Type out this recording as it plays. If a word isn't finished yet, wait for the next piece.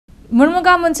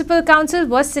Mormugao Municipal Council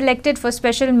was selected for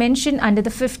special mention under the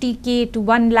 50K to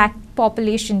 1 lakh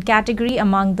population category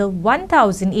among the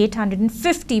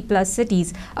 1,850 plus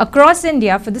cities across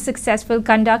India for the successful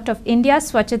conduct of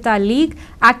India's Swachhata League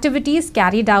activities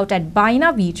carried out at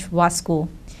Baina Beach, Vasco.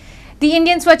 The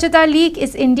Indian Swachhata League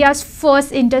is India's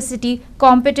first intercity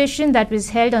competition that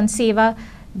was held on Seva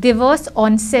Divas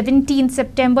on 17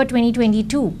 September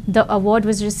 2022. The award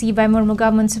was received by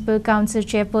Mormugao Municipal Council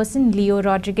Chairperson Leo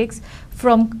Rodriguez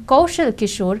from Kaushal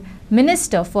Kishore,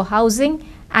 Minister for Housing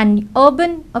and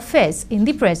Urban Affairs, in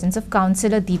the presence of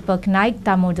Councillor Deepak Naik,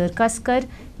 Damodar Kaskar,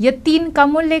 Yatin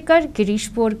Kamulekar, Girish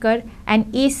Porkar and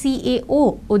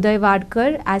ACAO Uday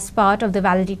Wadkar as part of the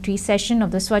valedictory session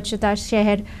of the Swachhata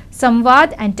Shehar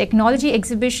Samvad and Technology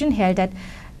Exhibition held at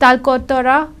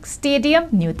Talkotara Stadium,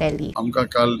 New Delhi. आमका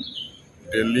काल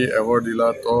Delhi award दिला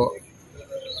तो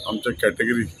आमच्या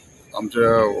category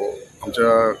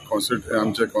आमच्या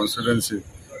constituency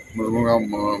Mormugao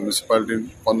म्युनिसिपालिटीन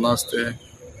 50 ते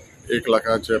 1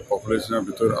 लाखाचे पॉप्युलेशना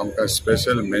भितर आमका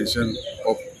स्पेशल मेन्शन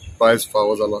ऑफ प्राइज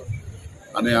फावो जाला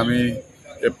आणि आम्ही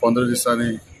हे 15 दिसांनी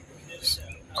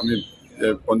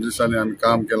आम्ही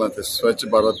काम केला ते स्वच्छ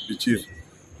भारत बीचीर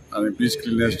आणि बीच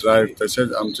क्लिननेस ड्राइव तसेच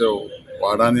आमच्या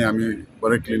वार्डांनी आम्ही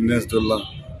बरे क्लिननेस दवरला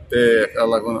ते हेका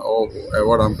लागून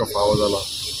अवॉर्ड आमकां फावो जाला।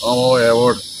 हो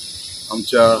अवॉर्ड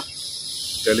आमच्या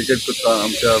डेलिकेट करता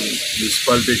आमच्या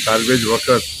म्युनिसिपालिटी गार्बेज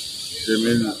वर्कर जे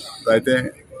मीन जायते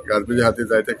गार्बेज खातीर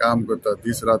जायते काम करता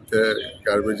दीस रात ते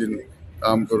गार्बेजीन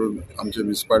काम करून आमच्या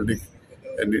म्युनिसिपालिटीक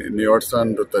निवडसान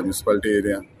दवरता म्युनिसिपालिटी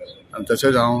एरियान आनी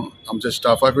तशेंच हांव आमच्या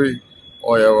स्टाफाकूय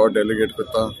हो अवॉर्ड डेलिकेट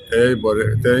करता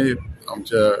तेय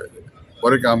आमच्या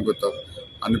बरें काम करता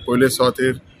आणि पयले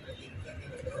सुवातेर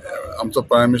आमचो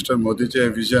प्रायम मिनिस्टर मोदीचे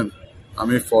विजन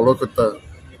आमी फॉलो करता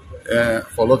हे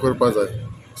फॉलो करपा जाय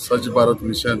स्वच्छ भारत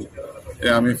मिशन हे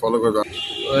आमी फॉलो करता।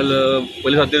 वेल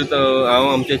पयले सुवातेर हांव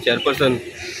आमचे चेअरपर्सन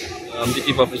आमचे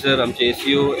चीफ ऑफिसर आमचे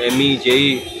ACO ME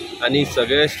JE आनी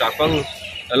सगळे स्टाफांक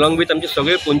अलॉंग विथ आमचे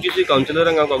सगळे 25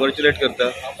 काउन्सिलरांक हांव कॉंग्रेच्युलेट करता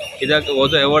कित्याक हो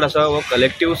जो अवॉर्ड आसा हो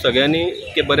कलेक्टीव सगळ्यांनी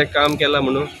इतकें बरें काम केलां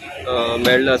म्हणून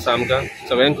मेळ्ळें आसा आमकां।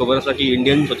 सगळ्यांक खबर आसा की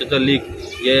इंडियन स्वच्छता लीग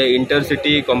हे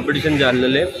इंटरसिटी कॉम्पिटिशन जे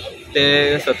आसलेले ते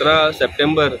 17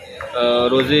 सप्टेंबर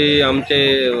रोजी आमचे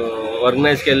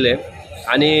ऑर्गनायज केल्ले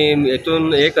आनी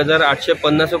हेतून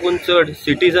 1850 चड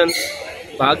सिटीजन्स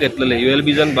भाग घेतलेले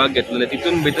ULBजान भाग घेतलेले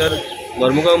तितून भितर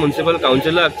मोर्मुगांव म्युनिसिपल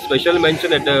काउन्सिलाक स्पेशल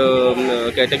मेन्शन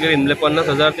कॅटेगरीन म्हणजे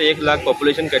 50,000 ते 1 लाख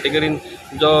पॉप्युलेशन कॅटेगरीन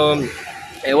जो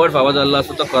अवॉर्ड फावो जाल्लो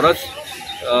आसा तो खरोच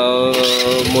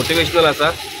मोटिवेशनल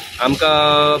आसा। आमकां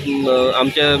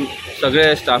आमचे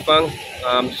सगळे स्टाफांक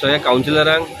सगळ्या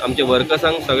काउन्सिलरांक आमचे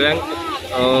वर्कर्सांक सगळ्यांक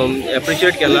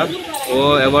एप्रिशिएट केला हो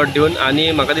अवॉर्ड दिवन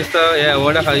आनी म्हाका दिसता हे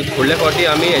अवॉर्डा खातीर फुडल्या फावटी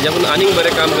आमी हेज्या परस आनीक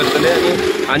बरें काम करतले आनी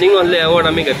आनीक व्हडले अवॉर्ड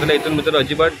आमी घेतले हितून भितर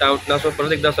अजिबात डावट ना। सो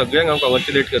परत एकदां सगळ्यांक हांव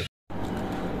कॉंग्रेच्युलेट करता।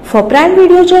 For Prime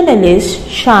Video Journalist,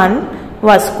 Shan,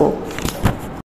 Vasco.